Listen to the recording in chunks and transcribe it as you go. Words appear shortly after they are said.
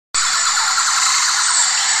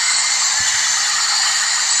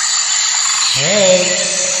Hey.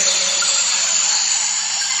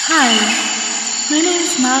 Hi, my name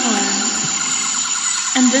is Madeline,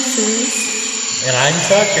 and this is... And I'm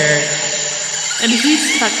Tucker. And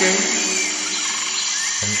he's Tucker.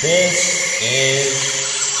 And this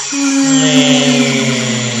is...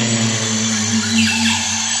 Lint.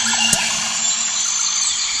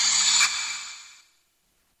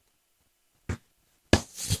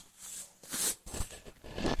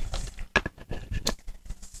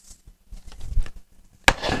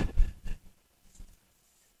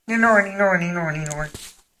 Norny.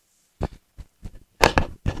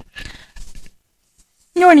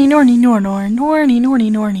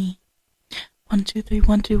 Norny. 1, 2, 3,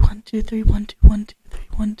 1, 2, 1, 2, 3, 1, 2, 1, 2, 3,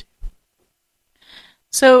 1, 2.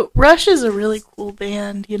 So, Rush is a really cool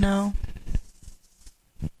band, you know.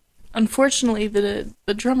 Unfortunately, the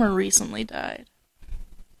drummer recently died.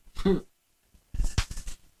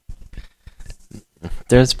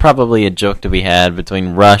 There's probably a joke to be had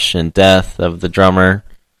between Rush and death of the drummer.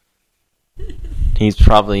 He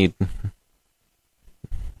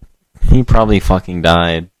probably fucking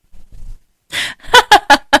died.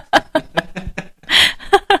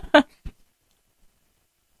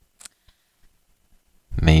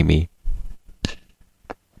 Maybe.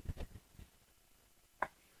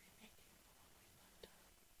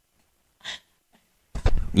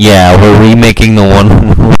 Yeah, we're remaking the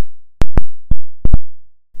one.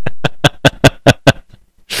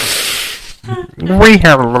 We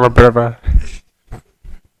had a little bit of a...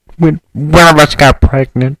 One of us got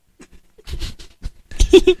pregnant.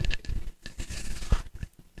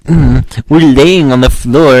 We're laying on the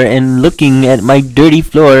floor and looking at my dirty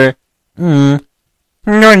floor. Norny.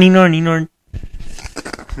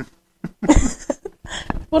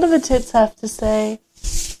 What do the tits have to say?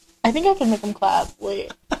 I think I can make them clap.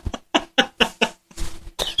 Wait.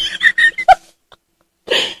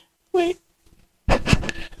 Wait.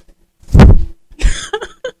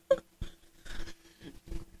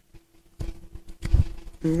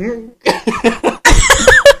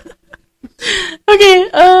 Okay,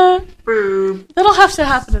 that'll have to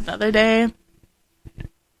happen another day.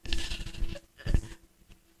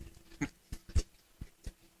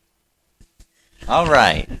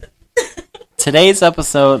 Alright. Today's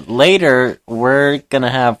episode, later, we're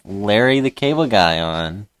gonna have Larry the Cable Guy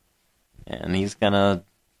on. And he's gonna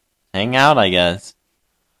hang out, I guess.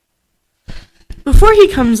 Before he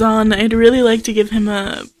comes on, I'd really like to give him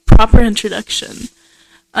a proper introduction.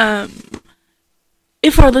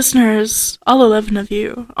 If our listeners, all 11 of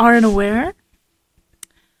you, aren't aware,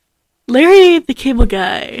 Larry the Cable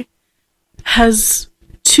Guy has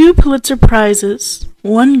 2 Pulitzer Prizes,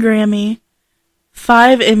 1 Grammy,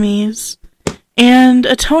 5 Emmys, and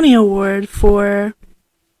a Tony Award for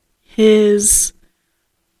his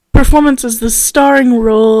performance as the starring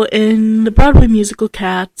role in the Broadway musical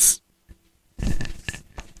Cats.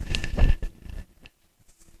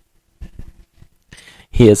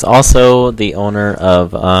 He is also the owner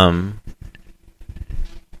of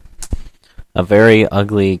a very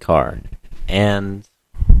ugly car, and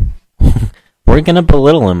we're gonna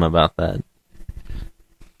belittle him about that.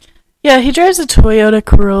 Yeah, he drives a Toyota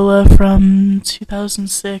Corolla from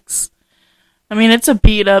 2006. I mean, it's a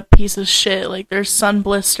beat-up piece of shit. Like, there's sun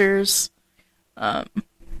blisters.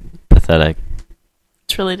 Pathetic.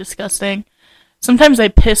 It's really disgusting. Sometimes I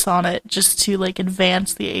piss on it just to, like,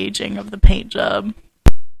 advance the aging of the paint job.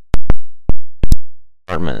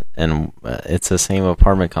 Apartment, and it's the same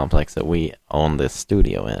apartment complex that we own this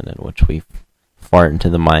studio in which we fart into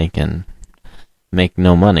the mic and make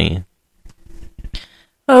no money.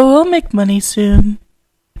 Oh, we'll make money soon.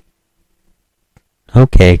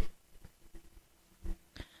 Okay.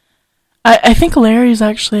 I think Larry's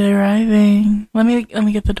actually arriving. Let me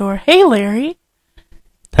get the door. Hey, Larry.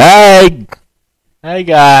 Hey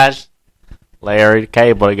guys, Larry the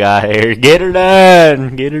Cable Guy here. Get her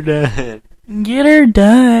done. Get her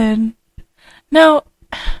done. Now,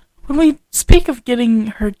 when we speak of getting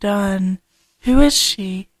her done, who is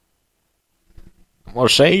she? Well,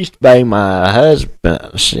 she used to be my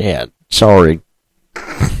husband. Shit, sorry.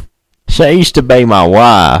 She used to be my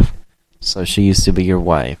wife. So she used to be your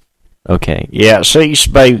wife. Okay. Yeah, she used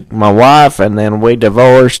to be my wife, and then we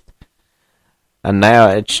divorced. And now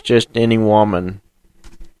it's just any woman.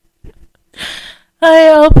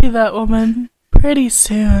 I'll be that woman pretty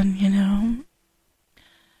soon, you know.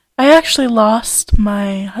 I actually lost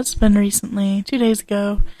my husband recently, 2 days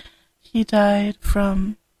ago. He died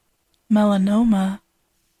from melanoma.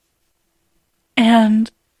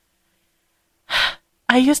 And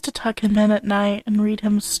I used to tuck him in at night and read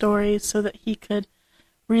him stories so that he could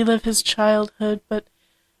relive his childhood, but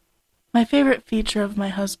My favorite feature of my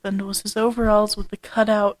husband was his overalls with the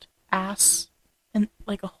cutout ass and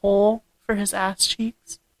like a hole for his ass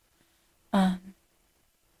cheeks.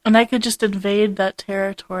 And I could just invade that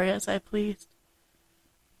territory as I pleased.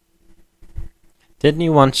 Didn't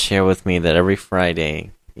you once share with me that every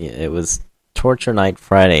Friday, it was Torture Night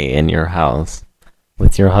Friday in your house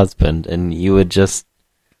with your husband, and you would just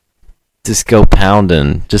go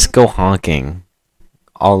pounding, just go honking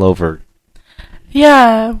all over?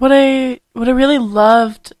 Yeah, what I really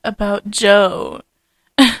loved about Joe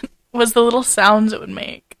was the little sounds it would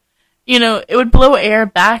make. You know, it would blow air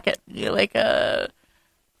back at me like a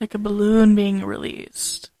balloon being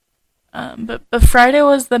released. But Friday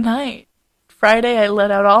was the night. Friday I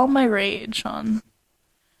let out all my rage on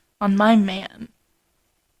my man.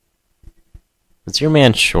 Was your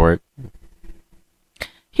man short?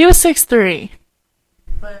 He was 6'3".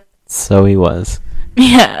 But So he was.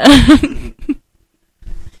 yeah.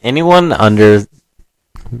 Anyone under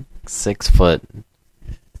 6 foot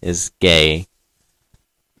is gay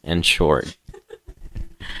and short.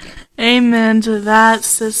 Amen to that,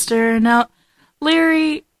 sister. Now,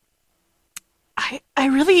 Larry, I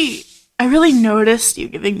really noticed you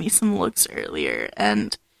giving me some looks earlier,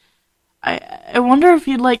 and I wonder if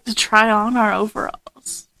you'd like to try on our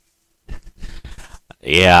overalls.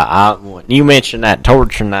 Yeah, when you mentioned that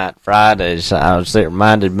Torture Night Fridays, it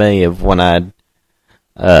reminded me of when I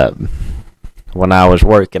was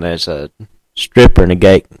working as a stripper in a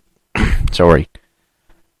gay. Sorry,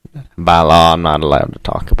 by law, I'm not allowed to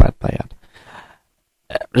talk about that.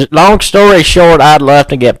 Long story short, I'd love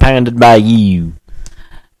to get pounded by you.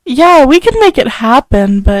 Yeah, we could make it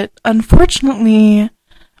happen, but unfortunately,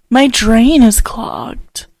 my drain is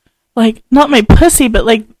clogged. Like, not my pussy, but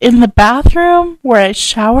like in the bathroom where I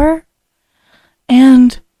shower.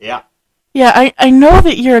 And Yeah. yeah, I know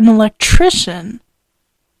that you're an electrician.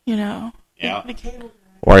 You know. Yeah. The cable.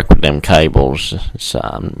 Work with them cables, so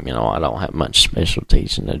I don't have much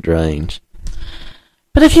specialties in the drains.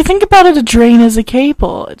 But if you think about it, a drain is a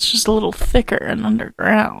cable. It's just a little thicker and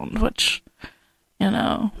underground, which,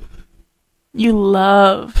 you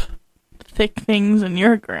love thick things in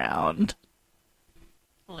your ground.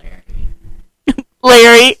 Larry.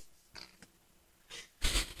 Larry!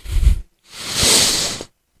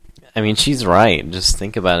 I mean, she's right. Just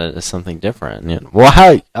think about it as something different. Well,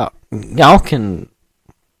 how y'all can?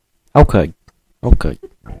 Okay.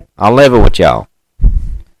 I'll leave it with y'all.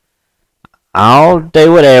 I'll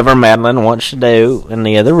do whatever Madeline wants to do in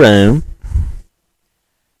the other room,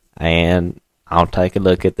 and I'll take a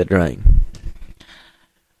look at the drain.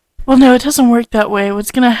 Well, no, it doesn't work that way.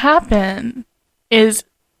 What's gonna happen is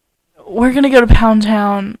we're gonna go to Pound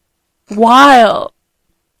Town while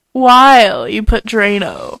you put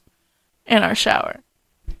Drano in our shower.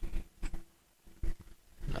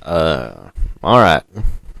 Alright.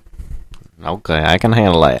 Okay, I can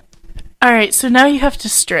handle that. Alright, so now you have to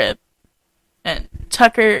strip. And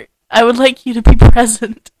Tucker, I would like you to be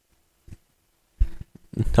present.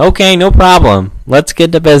 Okay, no problem. Let's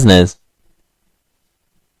get to business.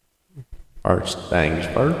 First things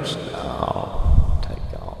first, I'll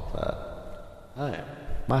take off that.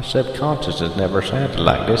 My subconscious has never sounded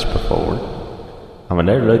like this before. I mean,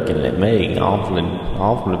 they're looking at me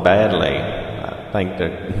awfully badly. I think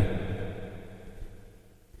they're...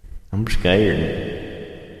 I'm scared.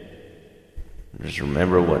 Just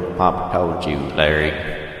remember what Papa told you, Larry.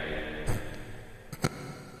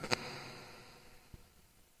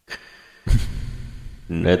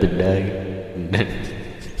 Another day.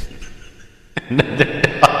 Another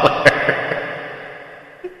dollar.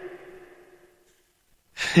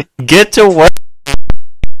 Get to work.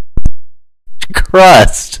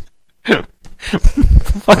 Crust.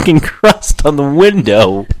 Fucking crust on the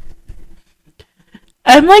window.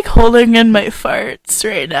 I'm like holding in my farts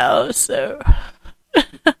right now, so...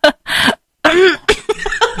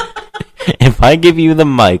 If I give you the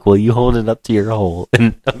mic, will you hold it up to your hole?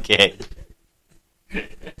 Okay.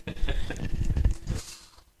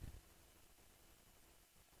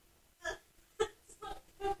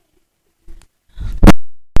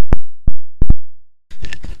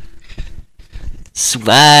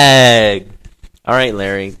 Swag. All right,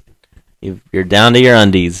 Larry. You're down to your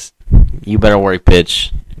undies. You better work,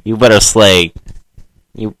 bitch. You better slay.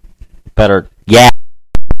 You better... Yeah.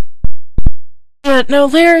 No,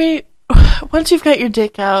 Larry, once you've got your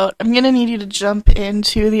dick out, I'm gonna need you to jump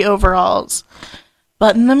into the overalls,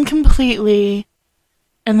 button them completely,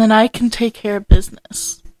 and then I can take care of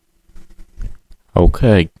business.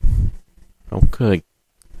 Okay.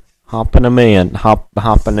 Hopping them in.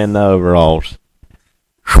 Hopping in the overalls.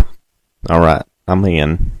 Alright, I'm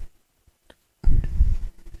in.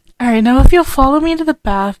 Alright, now if you'll follow me to the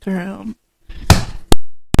bathroom.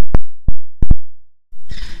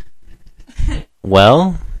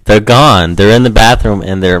 Well, they're gone. They're in the bathroom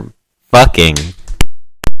and they're fucking.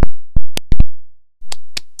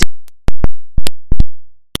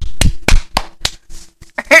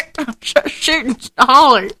 Shooting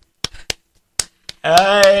holler.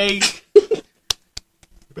 Hey.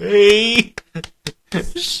 B.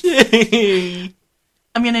 C.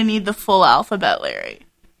 I'm gonna need the full alphabet, Larry.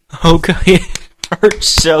 Okay, it hurts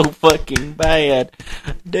so fucking bad.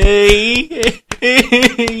 D.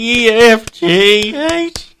 E. F. G.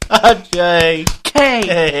 H. I. J.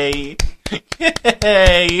 K.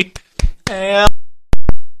 K. L.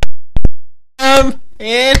 M.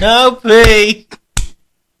 N. O. P.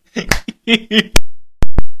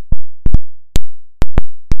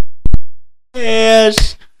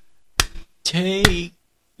 S. T.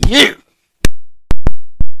 U.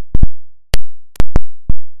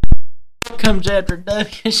 Comes after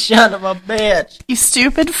W, son of a bitch. You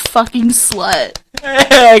stupid fucking slut.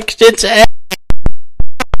 X, it's X.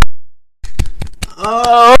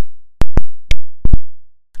 Oh.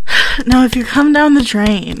 Now if you come down the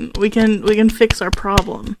drain, we can fix our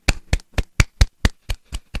problem.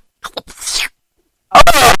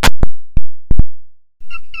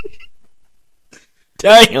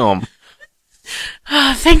 Damn.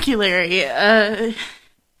 Thank you, Larry.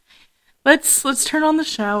 Let's turn on the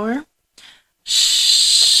shower.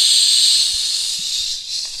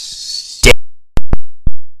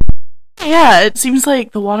 Yeah, it seems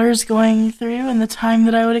like the water is going through in the time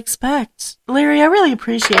that I would expect. Larry, I really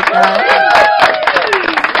appreciate that.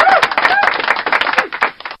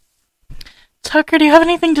 Tucker, do you have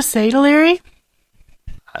anything to say to Larry?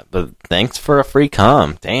 But thanks for a free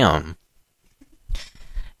cum. Damn.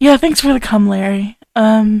 Yeah, thanks for the cum, Larry.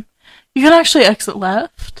 You can actually exit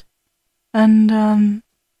left. And,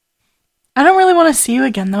 I don't really want to see you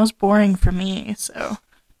again. That was boring for me, so.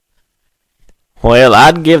 Well,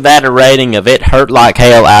 I'd give that a rating of it hurt like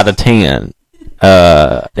hell out of 10.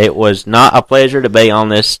 It was not a pleasure to be on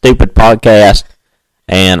this stupid podcast,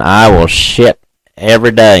 and I will shit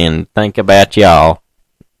every day and think about y'all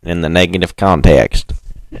in the negative context.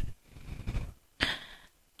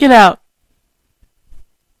 Get out.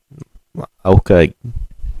 Okay.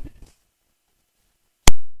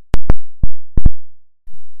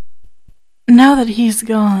 Now that he's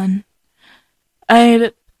gone,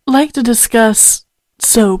 I'd like to discuss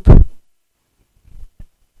soap.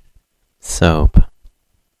 Soap.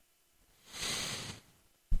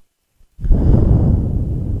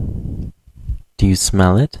 Do you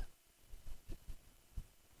smell it?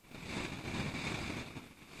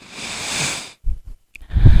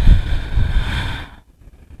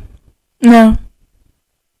 No.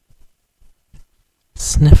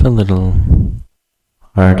 Sniff a little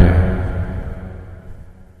harder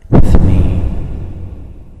with me.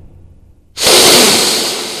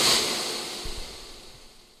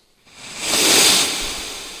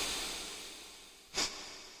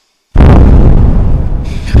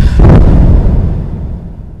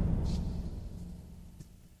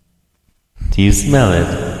 Do you smell it?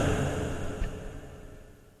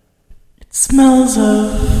 It smells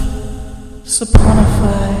of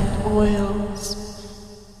saponified oils.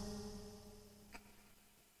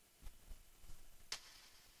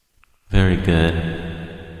 Very good.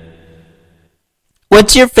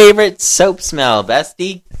 What's your favorite soap smell,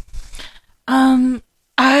 bestie?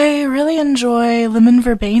 I really enjoy lemon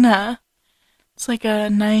verbena. It's like a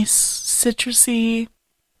nice citrusy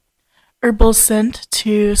herbal scent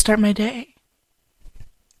to start my day.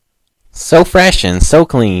 So fresh and so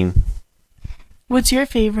clean. What's your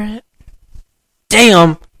favorite?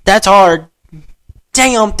 Damn, that's hard.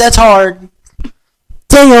 Damn, that's hard.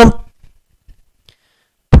 Damn.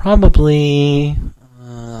 Probably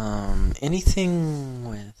anything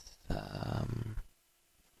with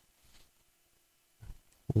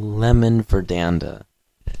lemon verdanda.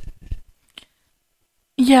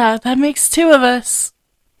 Yeah, that makes two of us.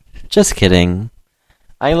 Just kidding.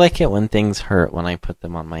 I like it when things hurt when I put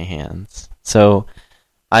them on my hands. So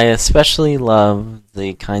I especially love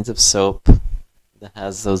the kinds of soap that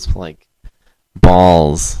has those like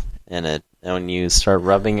balls in it. And when you start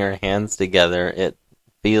rubbing your hands together, it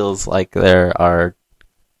feels like there are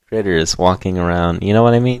critters walking around. You know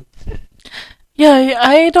what I mean? Yeah,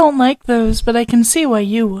 I don't like those, but I can see why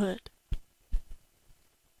you would.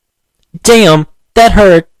 Damn, that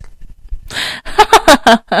hurt.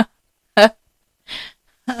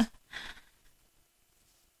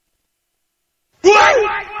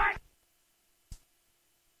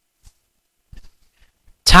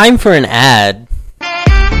 Time for an ad.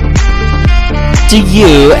 Do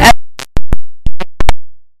you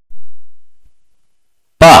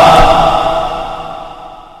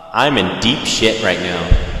I'm in deep shit right now.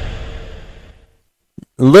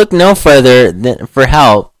 Look no further for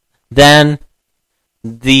help than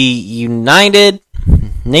the United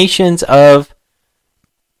Nations of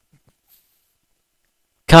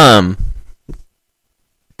Come.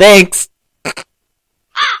 Thanks.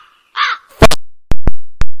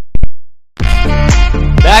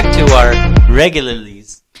 Back to our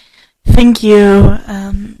regularlies. Thank you,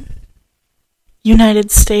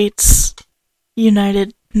 United States,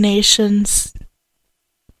 United Nations.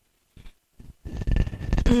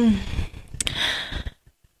 When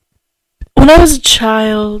I was a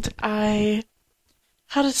child, I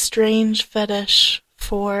had a strange fetish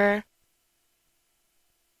for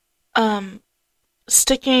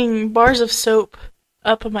sticking bars of soap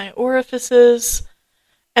up my orifices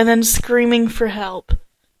and then screaming for help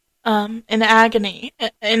in agony.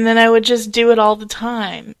 And then I would just do it all the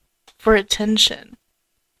time for attention.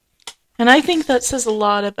 And I think that says a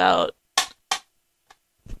lot about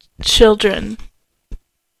children.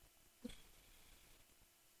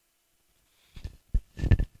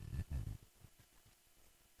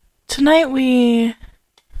 Tonight we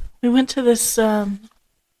went to this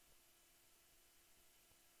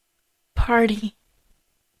party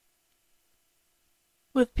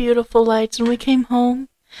with beautiful lights, and we came home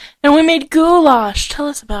and we made goulash. Tell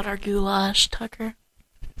us about our goulash, Tucker.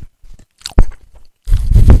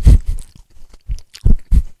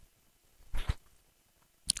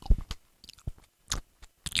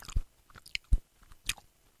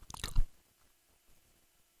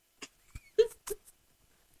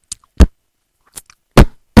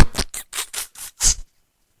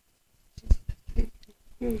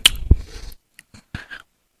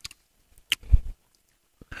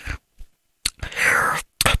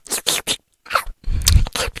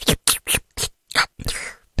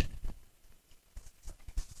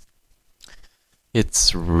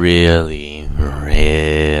 It's really,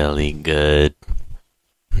 really good.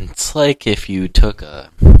 It's like if you took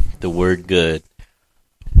the word good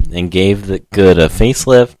and gave the good a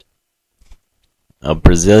facelift, a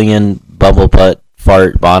Brazilian bubble butt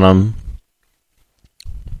fart bottom,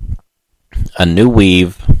 a new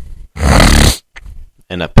weave,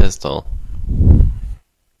 and a pistol,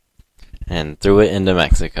 and threw it into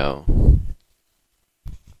Mexico.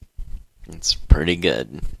 It's pretty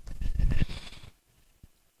good.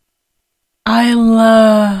 I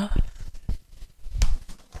love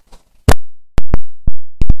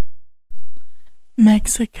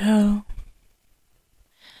Mexico.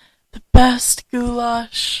 The best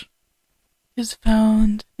goulash is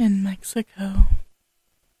found in Mexico.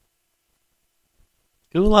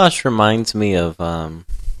 Goulash reminds me of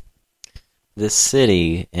this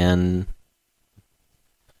city in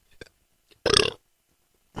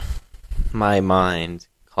my mind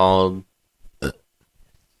called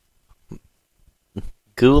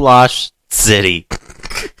Goulash City.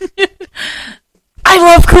 I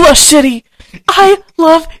love Goulash City. I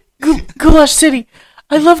love Goulash City.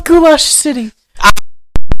 I love Goulash City.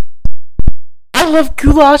 I love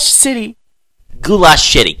Goulash City.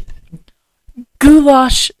 Goulash City.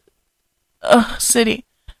 Goulash City.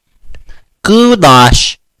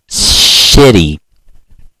 Goulash City.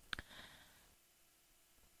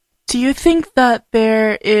 Do you think that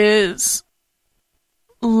there is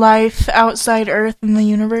life outside Earth in the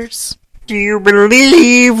universe? Do you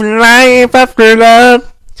believe life after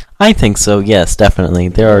love? I think so, yes, definitely.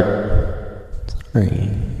 There are...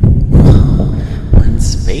 Sorry. We're in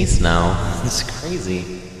space now. This is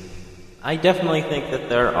crazy. I definitely think that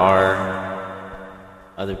there are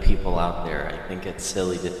other people out there. I think it's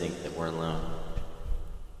silly to think that we're alone.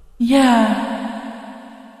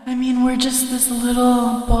 Yeah. I mean, we're just this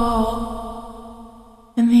little ball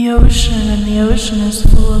in the ocean, and the ocean is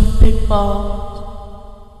full of big balls.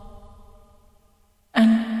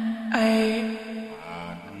 And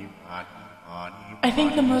I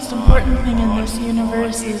think the most important thing in this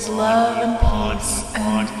universe is love and peace,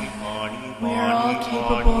 and we are all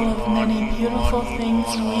capable of many beautiful things,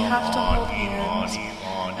 and we have to hold hands,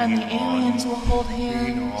 and the aliens will hold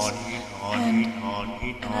hands, and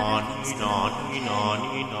everything's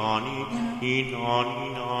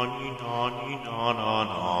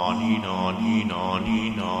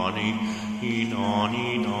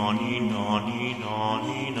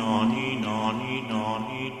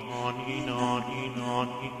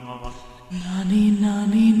Nani,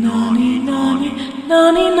 nani, nani, nani,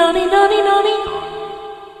 nani, nani, nani, nani.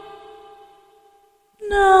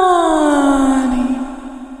 Nani.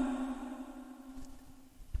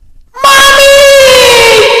 Mommy!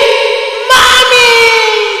 Mommy!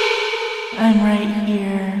 I'm right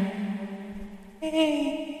here.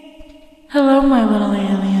 Hey. Hello, my little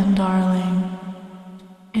alien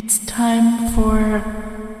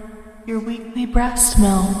breast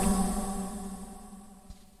milk.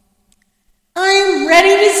 I'm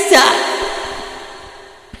ready to suck.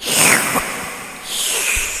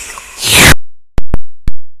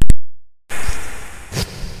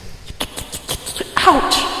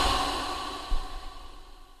 Ouch!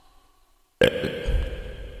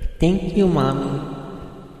 Thank you, Mommy.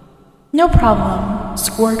 No problem,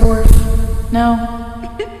 Squirtdorf.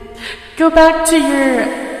 No. Go back to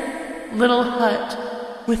your little hut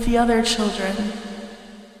with the other children.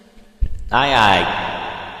 Aye, aye.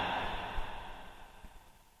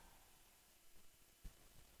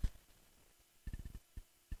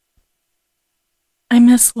 I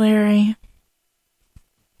miss Larry.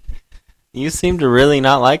 You seem to really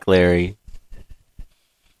not like Larry.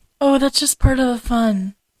 Oh, that's just part of the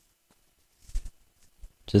fun.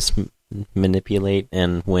 Just manipulate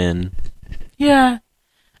and win. Yeah.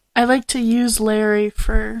 I like to use Larry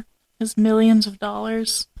for his millions of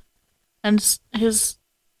dollars and his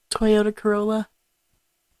Toyota Corolla.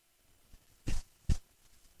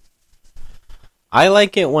 I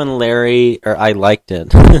like it when I liked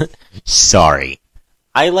it. Sorry.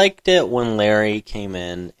 I liked it when Larry came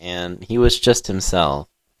in and he was just himself.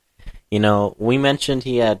 You know, we mentioned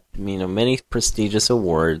he had, many prestigious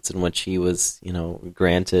awards in which he was,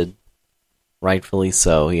 granted, rightfully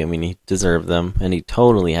so. He deserved them, and he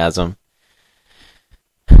totally has them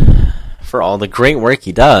for all the great work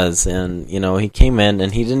he does. And, he came in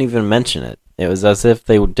and he didn't even mention it. It was as if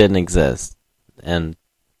they didn't exist. And,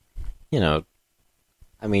 I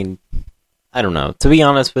don't know. To be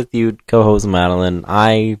honest with you, co-host Madeline,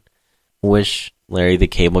 I wish Larry the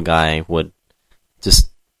Cable Guy would just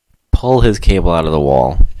pull his cable out of the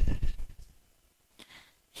wall.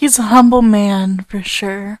 He's a humble man, for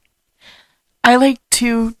sure. I like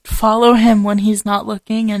to follow him when he's not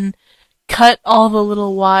looking and cut all the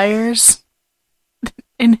little wires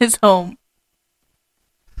in his home.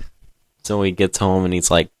 So he gets home and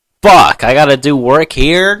he's like, fuck, I gotta do work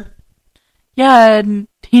here? Yeah, and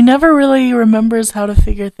he never really remembers how to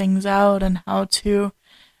figure things out and how to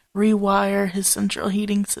rewire his central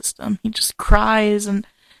heating system. He just cries, and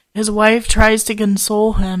his wife tries to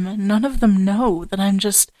console him, and none of them know that I'm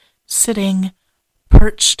just sitting,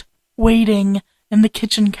 perched, waiting in the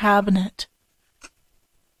kitchen cabinet.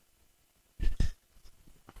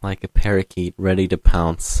 Like a parakeet ready to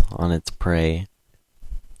pounce on its prey.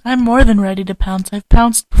 I'm more than ready to pounce. I've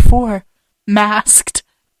pounced before, masked,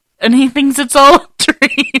 and he thinks it's all a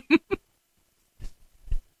dream.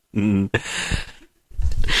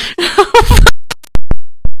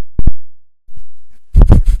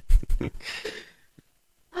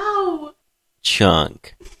 Ow!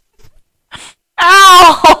 Chunk.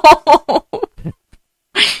 Ow!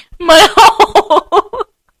 My hole!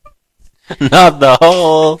 Not the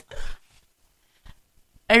hole!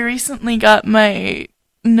 I recently got my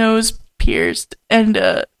nose pierced,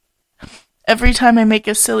 and every time I make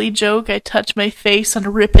a silly joke, I touch my face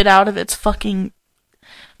and rip it out of its fucking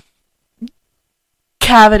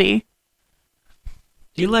cavity.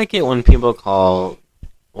 Do you like it when people call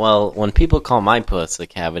my puss a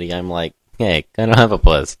cavity, I'm like, hey, I don't have a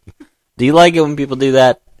puss. Do you like it when people do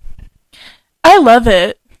that? I love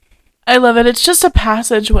it. It's just a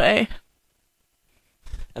passageway.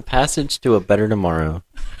 A passage to a better tomorrow.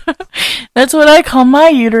 That's what I call my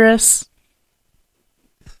uterus.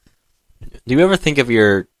 Do you ever think of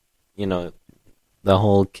your, the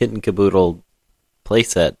whole kit and caboodle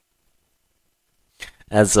playset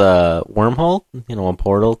as a wormhole? A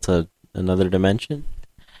portal to another dimension?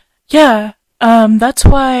 Yeah, that's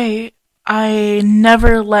why I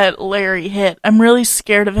never let Larry hit. I'm really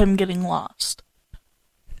scared of him getting lost.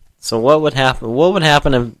 So what would happen? What would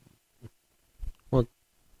happen if... Well,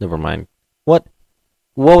 never mind. What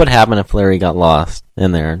would happen if Larry got lost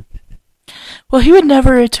in there? Well, he would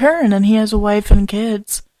never return, and he has a wife and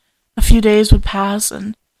kids. A few days would pass,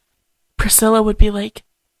 and Priscilla would be like,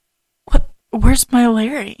 "What? Where's my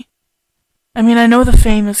Larry?" I know the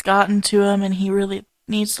fame has gotten to him, and he really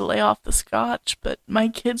needs to lay off the scotch, but my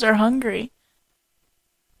kids are hungry.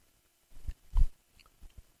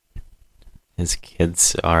 His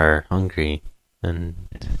kids are hungry, and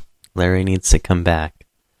Larry needs to come back.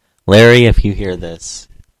 Larry, if you hear this,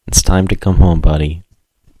 it's time to come home, buddy.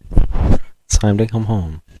 It's time to come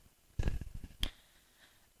home.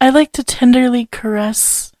 I like to tenderly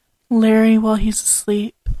caress Larry while he's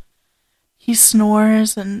asleep. He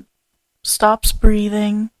snores and stops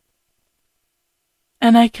breathing,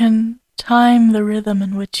 and I can time the rhythm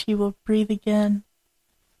in which he will breathe again.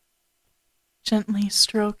 Gently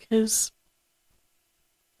stroke his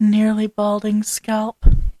nearly balding scalp.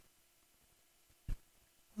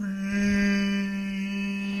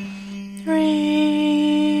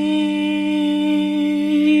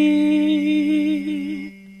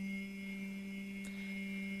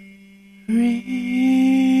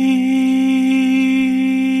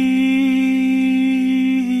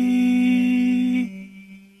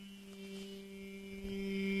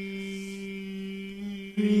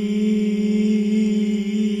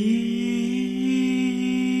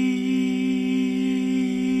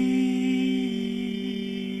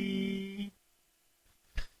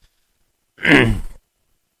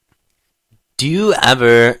 Do you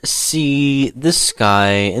ever see the sky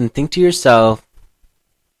and think to yourself,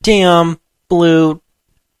 damn, blue,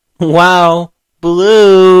 wow,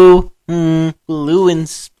 blue, blue and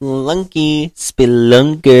spelunker.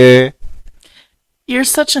 You're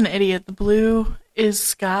such an idiot. The blue is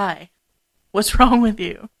sky. What's wrong with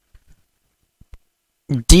you?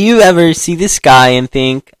 Do you ever see the sky and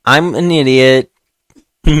think, I'm an idiot?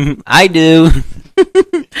 I do.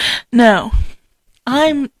 No.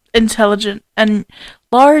 I'm intelligent and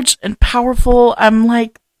large and powerful. I'm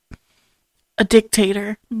like a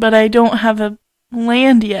dictator, but I don't have a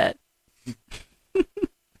land yet.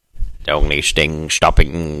 The only thing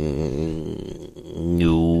stopping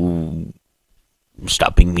you,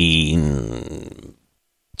 stopping me,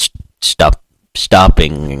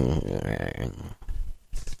 stopping.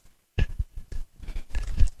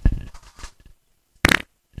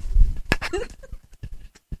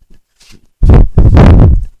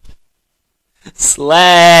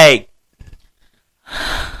 Slag!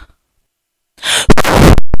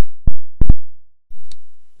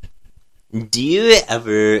 Do you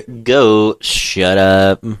ever go, shut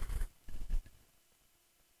up?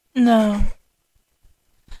 No.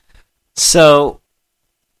 So,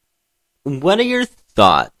 what are your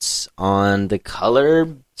thoughts on the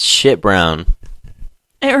color shit brown?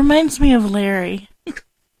 It reminds me of Larry.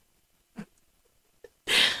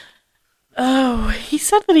 Oh, he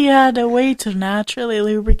said that he had a way to naturally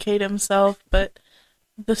lubricate himself, but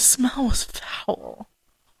the smell was foul.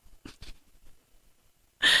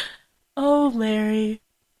 Oh, Larry.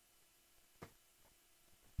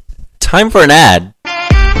 Time for an ad.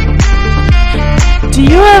 Do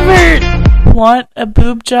you ever want a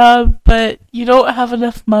boob job, but you don't have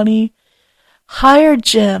enough money? Hire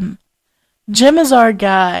Jim. Jim is our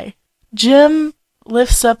guy. Jim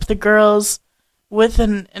lifts up the girls with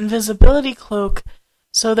an invisibility cloak,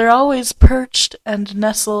 so they're always perched and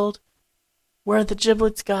nestled where the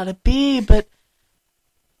giblets gotta be, but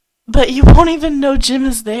you won't even know Jim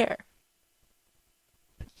is there.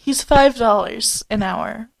 He's $5 an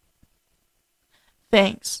hour.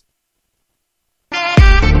 Thanks.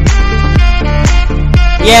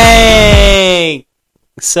 Yay!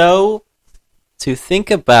 So, to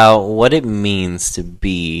think about what it means to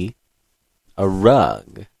be a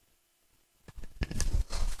rug.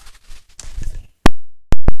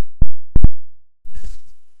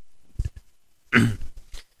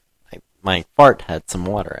 My fart had some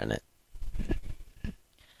water in it.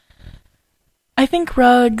 I think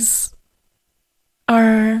rugs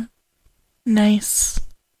are nice.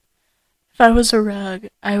 If I was a rug,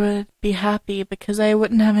 I would be happy because I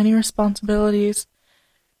wouldn't have any responsibilities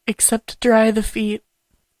except to dry the feet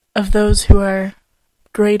of those who are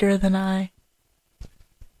greater than I.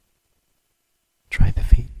 Try the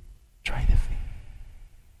feet. Try the feet.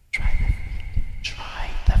 Try the feet.